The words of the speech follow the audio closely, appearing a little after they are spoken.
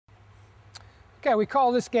Okay, we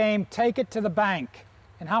call this game Take It to the Bank.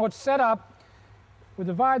 And how it's set up, we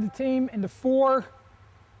divide the team into 4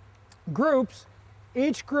 groups.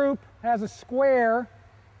 Each group has a square,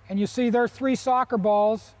 and you see their 3 soccer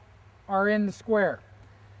balls are in the square.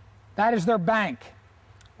 That is their bank.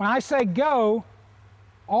 When I say go,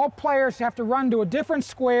 all players have to run to a different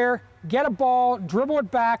square, get a ball, dribble it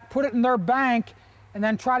back, put it in their bank, and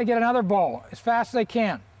then try to get another ball as fast as they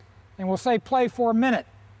can. And we'll say play for a minute.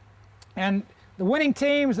 And the winning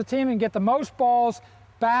team is the team that can get the most balls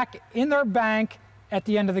back in their bank at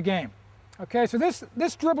the end of the game. Okay, so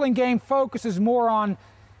this dribbling game focuses more on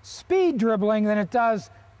speed dribbling than it does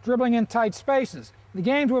dribbling in tight spaces. The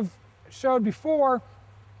games we've showed before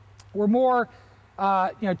were more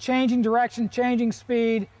changing direction, changing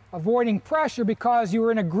speed, avoiding pressure because you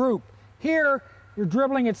were in a group. Here, you're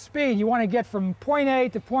dribbling at speed. You want to get from point A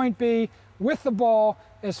to point B with the ball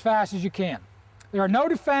as fast as you can. There are no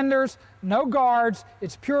defenders, no guards.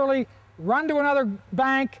 It's purely run to another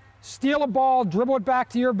bank, steal a ball, dribble it back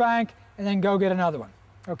to your bank, and then go get another one.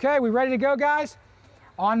 Okay, we ready to go, guys?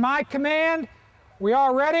 On my command, we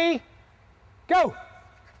all ready? Go!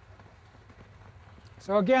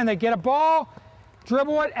 So again, they get a ball,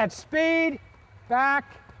 dribble it at speed,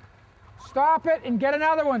 back, stop it, and get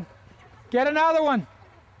another one. Get another one.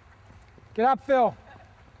 Get up, Phil.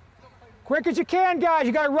 Quick as you can, guys.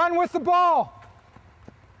 You got to run with the ball.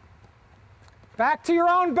 Back to your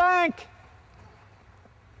own bank.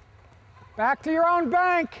 Back to your own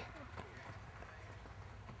bank.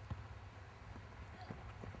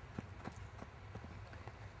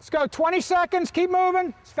 Let's go 20 seconds. Keep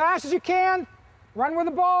moving as fast as you can. Run with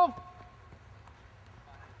the ball.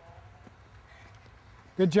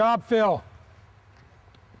 Good job, Phil.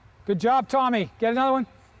 Good job, Tommy. Get another one.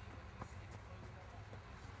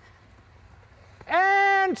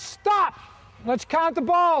 And stop. Let's count the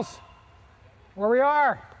balls. Where we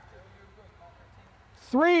are.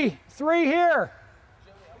 3 here.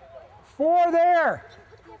 4 there.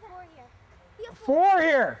 4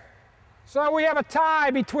 here. So we have a tie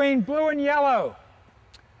between blue and yellow.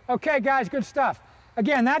 Okay, guys, good stuff.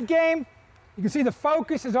 Again, that game, you can see the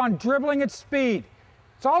focus is on dribbling at speed.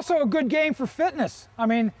 It's also a good game for fitness. I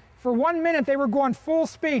mean, for 1 minute, they were going full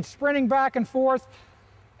speed, sprinting back and forth.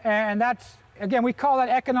 And that's, again, we call that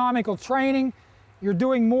economical training. You're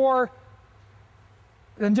doing more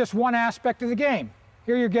than just one aspect of the game.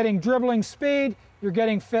 Here you're getting dribbling speed, you're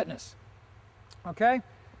getting fitness. Okay?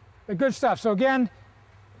 But good stuff. So again,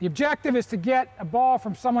 the objective is to get a ball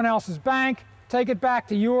from someone else's bank, take it back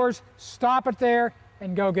to yours, stop it there,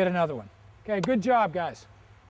 and go get another one. Okay, good job, guys.